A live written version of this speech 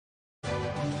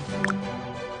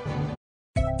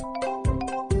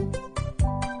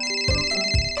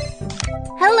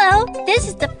Hello, this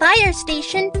is the fire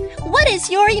station. What is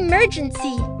your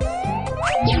emergency?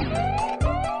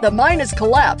 The mine has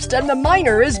collapsed and the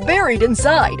miner is buried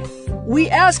inside. We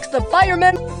ask the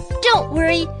firemen... Don't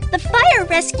worry, the fire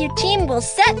rescue team will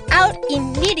set out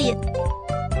immediately.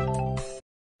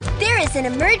 There is an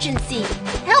emergency.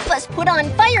 Help us put on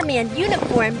fireman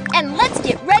uniform and let's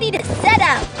get ready to set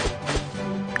out.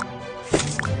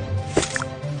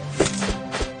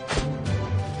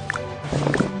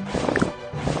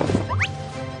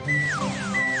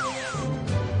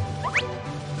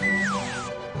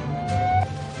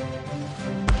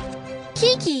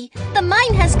 Kiki, the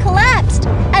mine has collapsed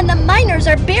and the miners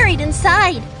are buried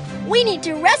inside. We need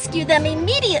to rescue them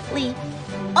immediately.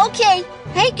 Okay,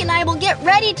 Hank and I will get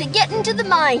ready to get into the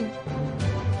mine.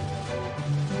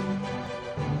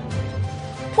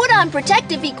 Put on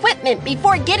protective equipment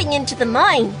before getting into the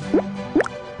mine.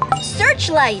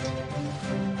 Searchlight.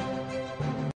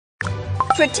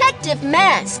 Protective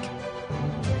mask.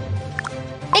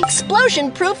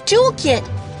 Explosion-proof toolkit.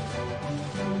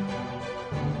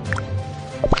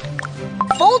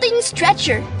 Folding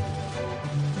stretcher.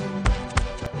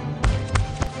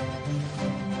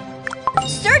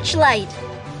 Searchlight.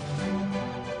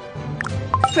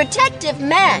 Protective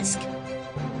mask.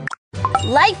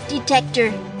 Life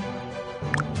detector.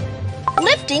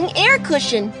 Lifting air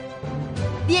cushion.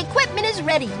 The equipment is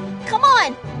ready. Come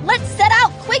on, let's set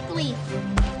out quickly.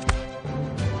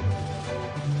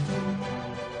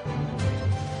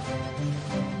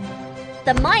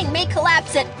 The mine may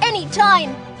collapse at any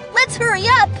time. Let's hurry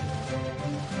up!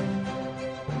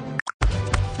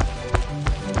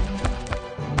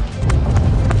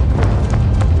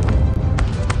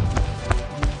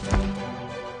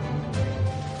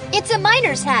 It's a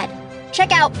miner's hat.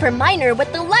 Check out for miner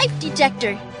with the life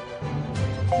detector.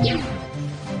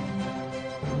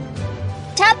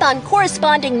 Tap on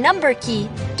corresponding number key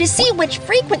to see which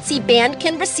frequency band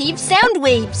can receive sound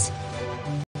waves.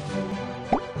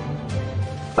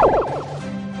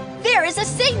 There is a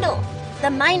signal! The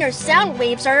miner's sound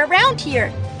waves are around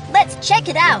here. Let's check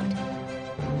it out.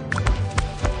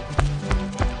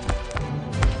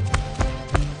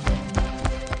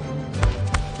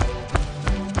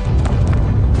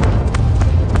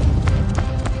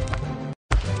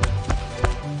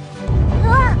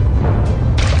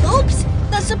 Oops!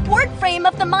 The support frame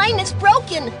of the mine is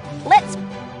broken. Let's...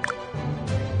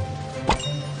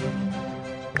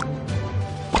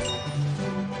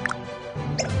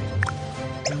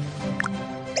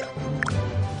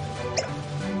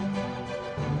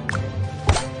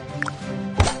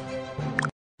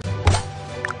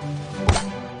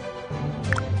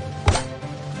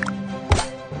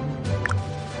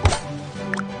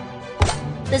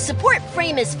 The support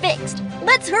frame is fixed.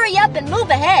 Let's hurry up and move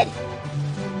ahead.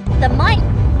 The mine...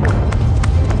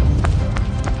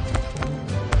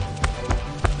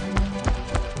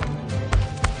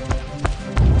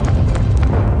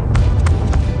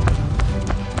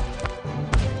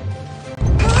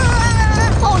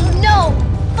 Oh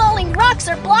no! Falling rocks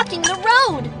are blocking the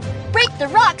road! Break the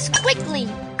rocks quickly!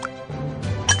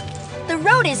 The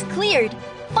road is cleared.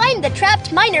 Find the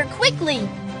trapped miner quickly!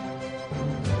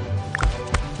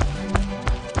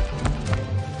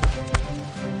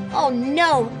 Oh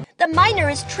no! The miner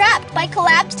is trapped by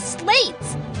collapsed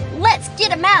slates! Let's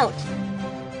get him out!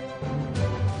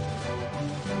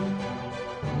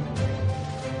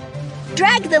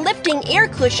 Drag the lifting air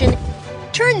cushion.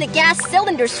 Turn the gas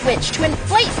cylinder switch to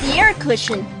inflate the air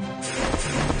cushion.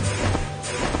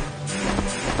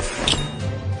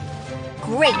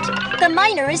 Great! The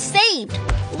miner is saved!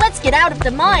 Let's get out of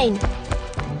the mine!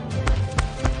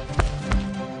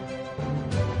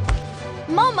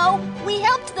 Momo, we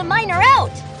helped the miner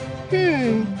out!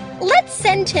 Let's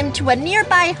send him to a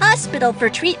nearby hospital for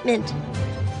treatment.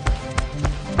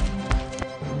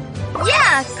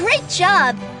 Yeah, great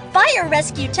job! Fire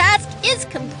rescue task is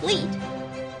complete.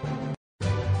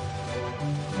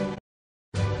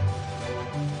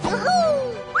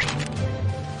 Woohoo!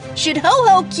 Should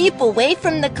Ho-Ho keep away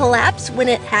from the collapse when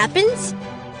it happens?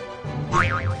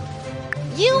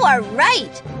 You are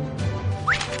right!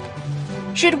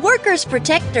 Should workers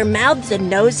protect their mouths and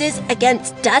noses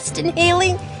against dust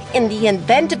inhaling in the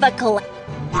event of a collapse?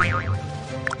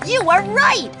 You are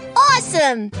right!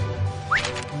 Awesome!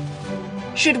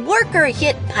 Should worker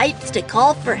hit pipes to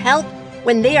call for help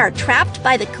when they are trapped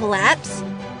by the collapse?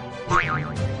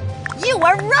 You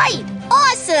are right!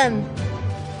 Awesome!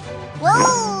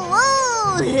 Whoa!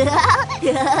 Whoa!